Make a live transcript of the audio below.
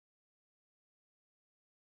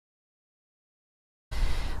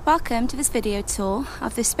Welcome to this video tour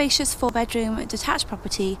of this spacious 4-bedroom detached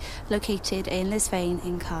property located in Lisvane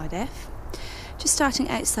in Cardiff. Just starting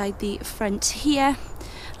outside the front here,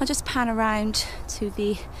 I'll just pan around to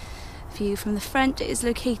the view from the front. It is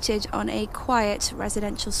located on a quiet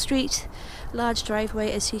residential street, large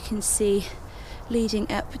driveway as you can see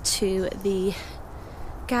leading up to the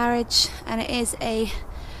garage, and it is a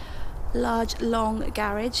large long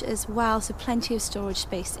garage as well, so plenty of storage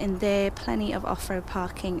space in there, plenty of off-road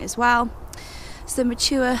parking as well. Some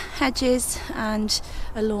mature hedges and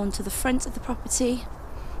a lawn to the front of the property.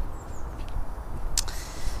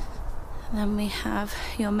 And then we have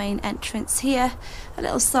your main entrance here, a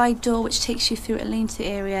little side door which takes you through a lean-to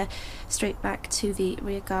area straight back to the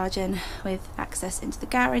rear garden with access into the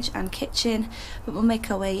garage and kitchen, but we'll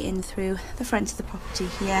make our way in through the front of the property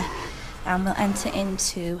here and we'll enter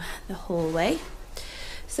into the hallway.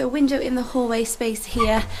 So window in the hallway space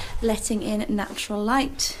here, letting in natural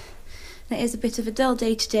light. And it is a bit of a dull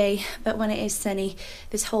day today, but when it is sunny,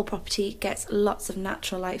 this whole property gets lots of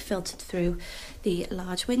natural light filtered through the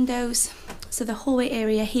large windows. So the hallway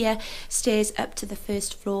area here stairs up to the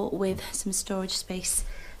first floor with some storage space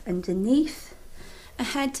underneath.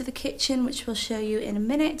 Ahead to the kitchen, which we'll show you in a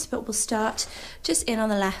minute, but we'll start just in on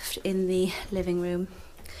the left in the living room.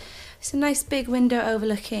 It's a nice big window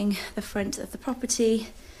overlooking the front of the property.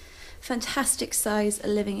 Fantastic size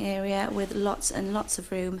living area with lots and lots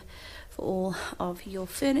of room for all of your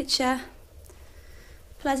furniture.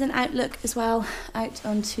 Pleasant outlook as well out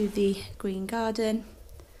onto the green garden,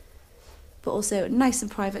 but also nice and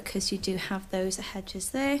private because you do have those hedges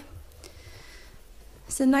there.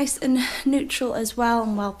 So nice and neutral as well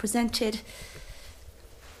and well presented.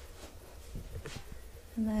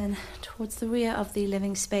 And then towards the rear of the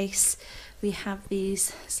living space, we have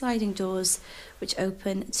these sliding doors which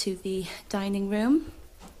open to the dining room.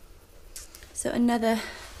 So another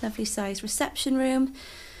lovely size reception room.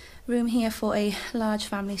 Room here for a large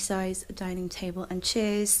family size dining table and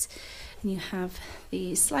chairs. And you have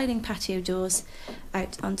the sliding patio doors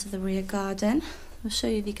out onto the rear garden. I'll show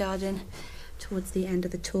you the garden towards the end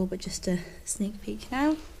of the tour, but just a sneak peek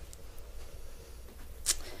now.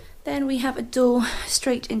 Then we have a door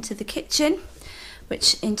straight into the kitchen,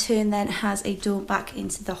 which in turn then has a door back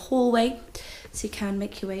into the hallway, so you can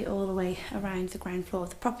make your way all the way around the ground floor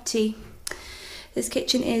of the property. This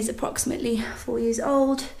kitchen is approximately 4 years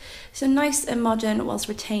old, so nice and modern whilst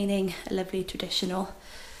retaining a lovely traditional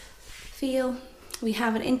feel. We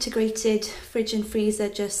have an integrated fridge and freezer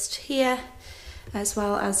just here, as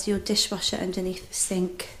well as your dishwasher underneath the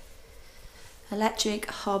sink,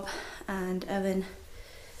 electric hob and oven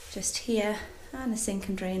just here, and a sink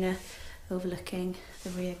and drainer overlooking the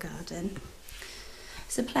rear garden.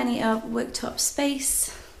 So plenty of worktop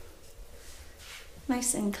space,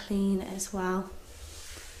 nice and clean as well.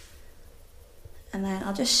 And then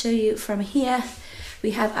I'll just show you from here,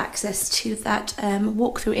 we have access to that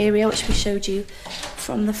walk-through area which we showed you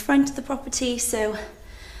from the front of the property. So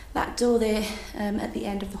that door there at the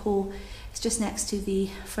end of the hall is just next to the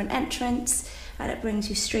front entrance, and it brings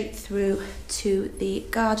you straight through to the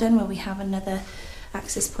garden where we have another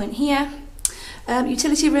access point here.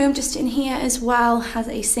 Utility room just in here as well, has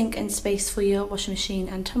a sink and space for your washing machine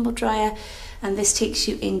and tumble dryer, and this takes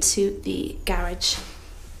you into the garage.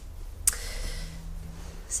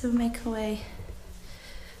 So we'll make our way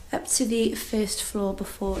up to the first floor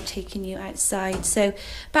before taking you outside. So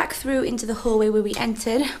back through into the hallway where we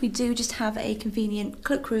entered, we do just have a convenient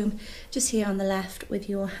cloakroom just here on the left with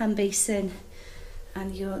your hand basin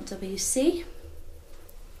and your WC.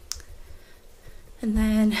 And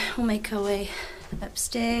then we'll make our way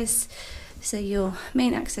upstairs. So your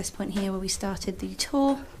main access point here where we started the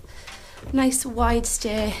tour. Nice wide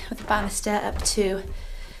stair with a banister up to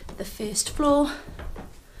the first floor.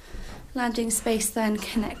 Landing space then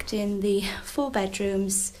connecting the 4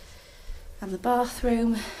 bedrooms and the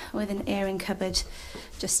bathroom with an airing cupboard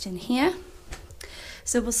just in here.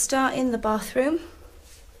 So we'll start in the bathroom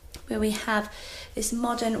where we have this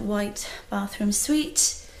modern white bathroom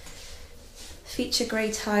suite. Feature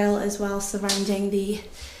grey tile as well surrounding the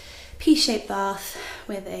P-shaped bath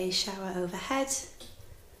with a shower overhead.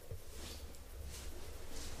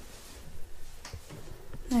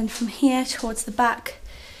 And from here towards the back,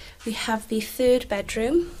 we have the 3rd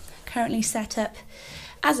bedroom, currently set up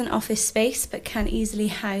as an office space, but can easily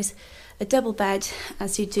house a double bed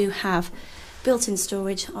as you do have built-in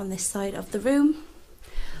storage on this side of the room.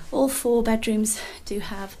 All 4 bedrooms do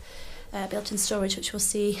have built-in storage, which we'll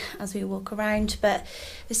see as we walk around, but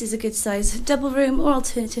this is a good size double room, or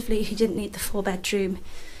alternatively, if you didn't need the 4 bedroom,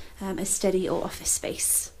 a study or office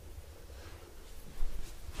space.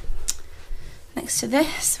 Next to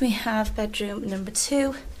this we have bedroom number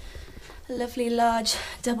 2, a lovely large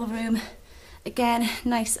double room, again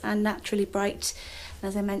nice and naturally bright, and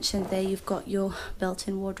as I mentioned there, you've got your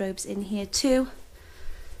built-in wardrobes in here too.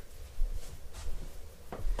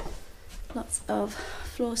 Lots of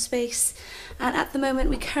floor space, and at the moment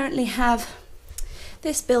we currently have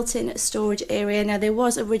this built-in storage area. Now there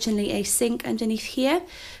was originally a sink underneath here,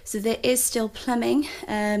 so there is still plumbing.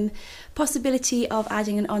 Possibility of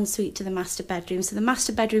adding an ensuite to the master bedroom. So the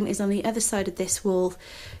master bedroom is on the other side of this wall.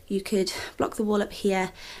 You could block the wall up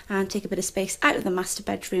here and take a bit of space out of the master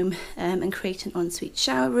bedroom and create an ensuite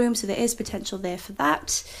shower room. So there is potential there for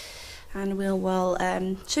that, and we'll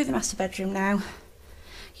show you the master bedroom now.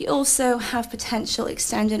 You also have potential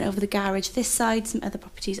extending over the garage this side. Some other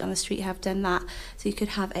properties on the street have done that, so you could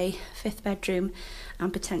have a 5th bedroom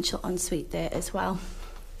and potential ensuite there as well.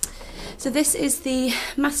 So this is the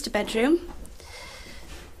master bedroom.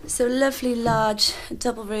 So lovely large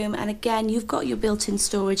double room, and again you've got your built-in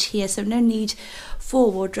storage here, so no need for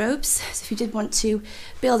wardrobes. So if you did want to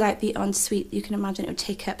build out the ensuite, you can imagine it would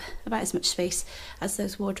take up about as much space as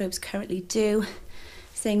those wardrobes currently do,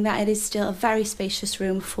 saying that it is still a very spacious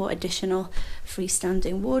room for additional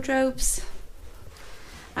freestanding wardrobes.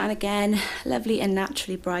 And again, lovely and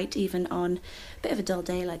naturally bright even on a bit of a dull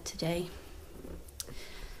day like today.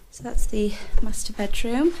 So that's the master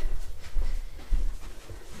bedroom.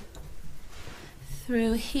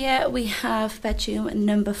 Through here we have bedroom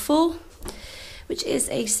number 4, which is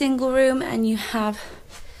a single room, and you have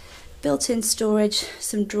built-in storage,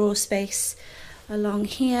 some drawer space along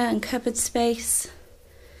here and cupboard space,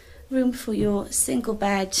 room for your single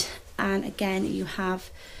bed, and again you have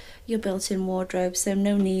your built-in wardrobe, so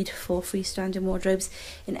no need for freestanding wardrobes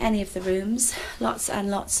in any of the rooms. Lots and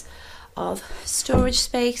lots of storage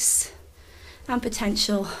space and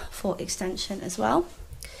potential for extension as well.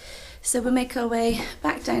 So we'll make our way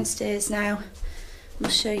back downstairs now. We'll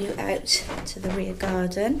show you out to the rear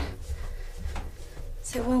garden.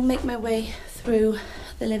 So we'll make my way through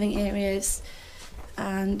the living areas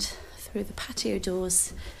and through the patio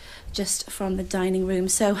doors just from the dining room.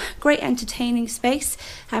 So great entertaining space,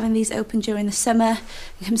 having these open during the summer.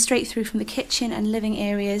 You come straight through from the kitchen and living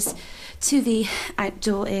areas to the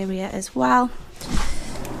outdoor area as well.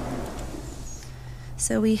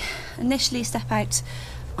 So we initially step out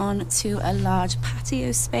onto a large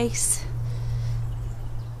patio space,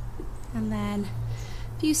 and then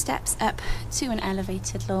a few steps up to an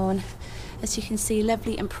elevated lawn. As you can see,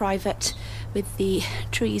 lovely and private with the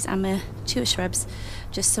trees and mature shrubs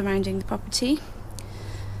just surrounding the property.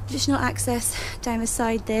 Additional access down the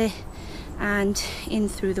side there and in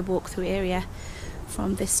through the walk-through area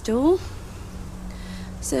from this door.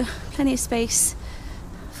 So plenty of space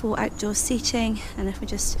for outdoor seating, and if we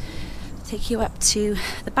just take you up to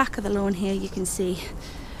the back of the lawn here, you can see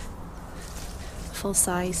the full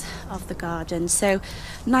size of the garden. So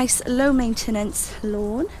nice low maintenance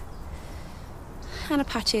lawn and a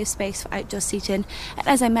patio space for outdoor seating, and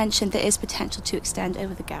as I mentioned, there is potential to extend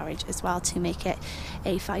over the garage as well to make it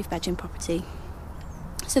a 5-bedroom property.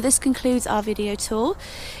 So this concludes our video tour.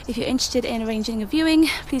 If you're interested in arranging a viewing,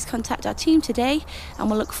 please contact our team today and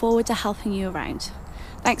we'll look forward to helping you around.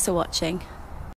 Thanks for watching.